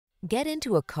Get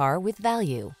into a car with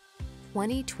value.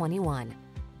 2021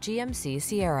 GMC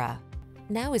Sierra.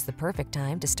 Now is the perfect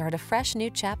time to start a fresh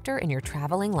new chapter in your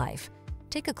traveling life.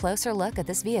 Take a closer look at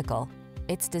this vehicle.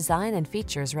 Its design and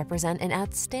features represent an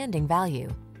outstanding value.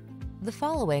 The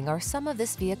following are some of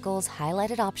this vehicle's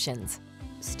highlighted options: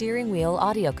 steering wheel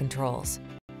audio controls,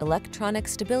 electronic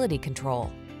stability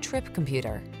control, trip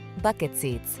computer, bucket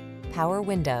seats, power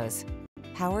windows,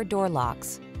 power door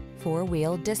locks,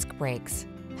 four-wheel disc brakes,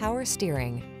 power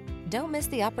steering. Don't miss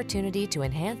the opportunity to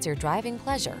enhance your driving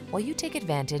pleasure while you take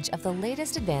advantage of the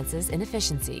latest advances in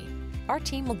efficiency. Our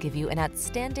team will give you an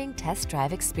outstanding test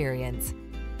drive experience.